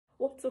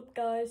What's up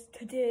guys?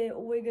 Today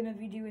we're going to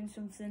be doing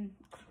something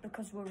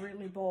because we're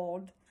really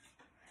bored.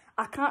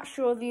 I can't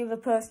show the other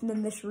person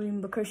in this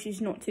room because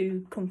she's not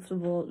too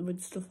comfortable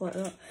with stuff like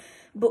that.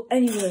 But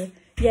anyway,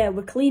 yeah,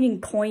 we're cleaning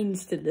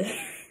coins today.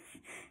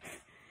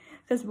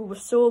 Because we were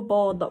so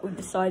bored that we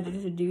decided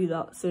to do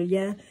that. So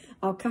yeah,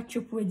 I'll catch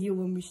up with you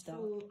when we start.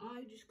 So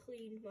I just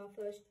cleaned my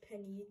first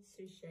penny. It's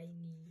so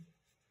shiny.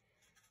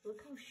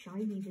 Look how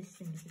shiny this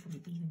thing is. I can't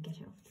even get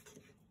it off.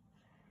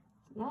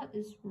 That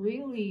is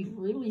really,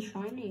 really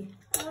shiny.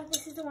 Oh,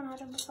 this is the one I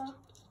done before.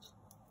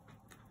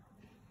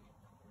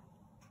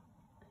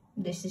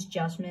 This is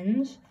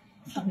Jasmine's.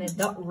 She's made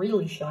that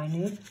really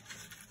shiny.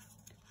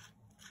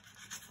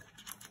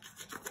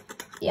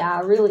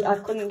 Yeah, I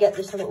couldn't get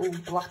this little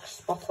black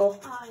spot off.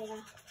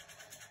 Oh,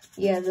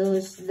 yeah. Yeah,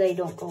 they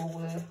don't go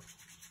away.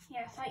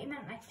 Yeah, I thought you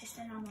meant like just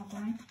a normal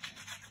coin.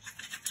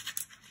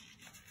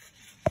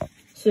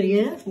 So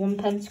yeah,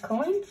 1p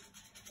coin.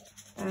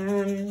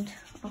 And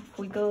off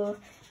we go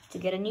to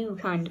get a new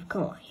kind of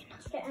coin.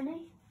 Get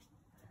any?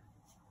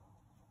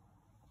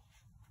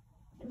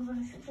 I'm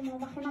going to shut them all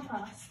back in my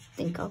purse. I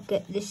think I'll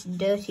get this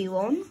dirty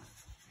one.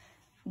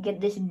 Get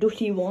this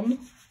dirty one.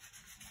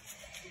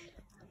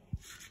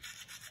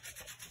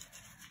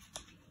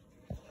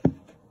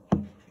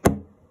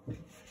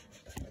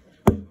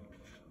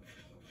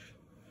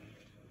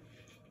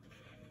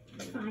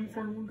 It's fine,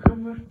 found on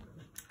camera.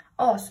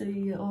 Oh, so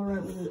you're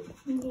alright with it?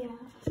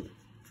 Yeah.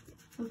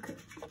 Okay.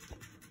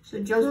 So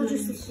Jasmine.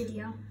 Just this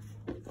video.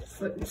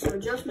 So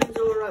Jasmine's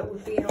alright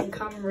with being on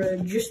camera,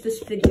 just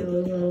this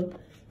video though.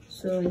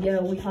 So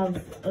yeah, we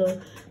have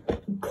a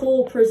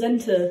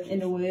co-presenter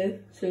in a way.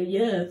 So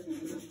yeah.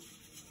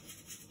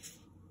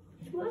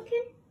 It's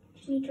working.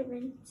 Just need to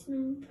rinse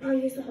now. I'll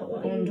use the hot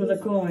water. Onto the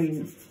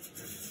coin.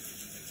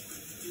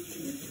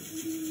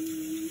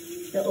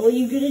 So all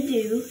you're gonna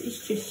do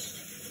is just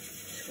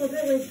Scrub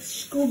it with.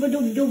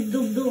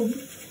 scrub-a-dub-dub-dub-dub.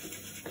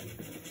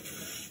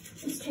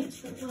 This takes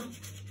so long.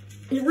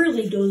 It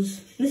really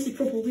does. This is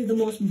probably the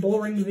most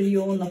boring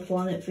video on the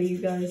planet for you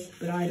guys,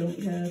 but I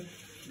don't care.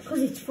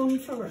 Because it's fun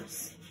for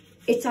us.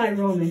 It's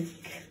ironic.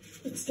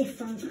 It's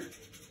different.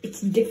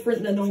 It's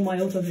different than all my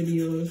other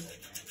videos.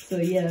 So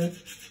yeah.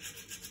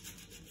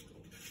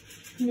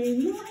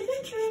 No more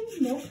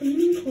adventuring, more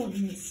cleaning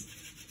coins.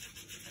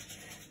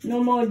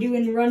 No more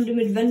doing random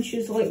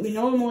adventures like we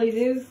normally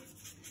do.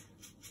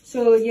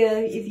 So yeah,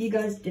 if you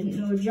guys didn't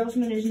know,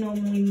 Jasmine is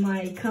normally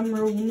my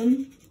camera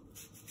woman.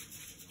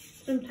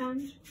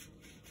 Sometimes.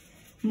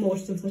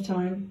 Most of the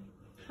time.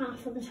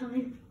 Half of the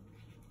time.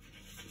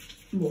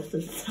 Most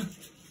of the time.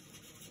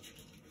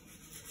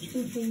 Just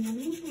gonna clean them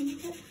in,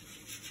 isn't it?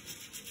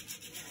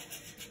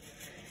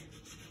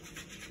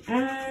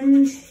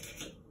 And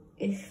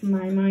if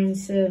my mind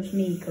serves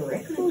me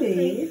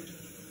correctly.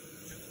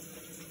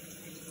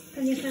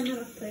 Can you turn that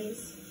off,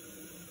 please?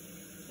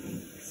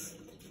 Thanks.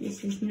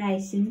 This is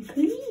nice and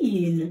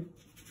clean.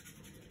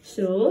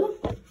 So,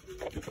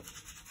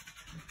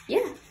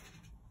 yeah.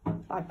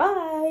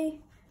 Bye-bye.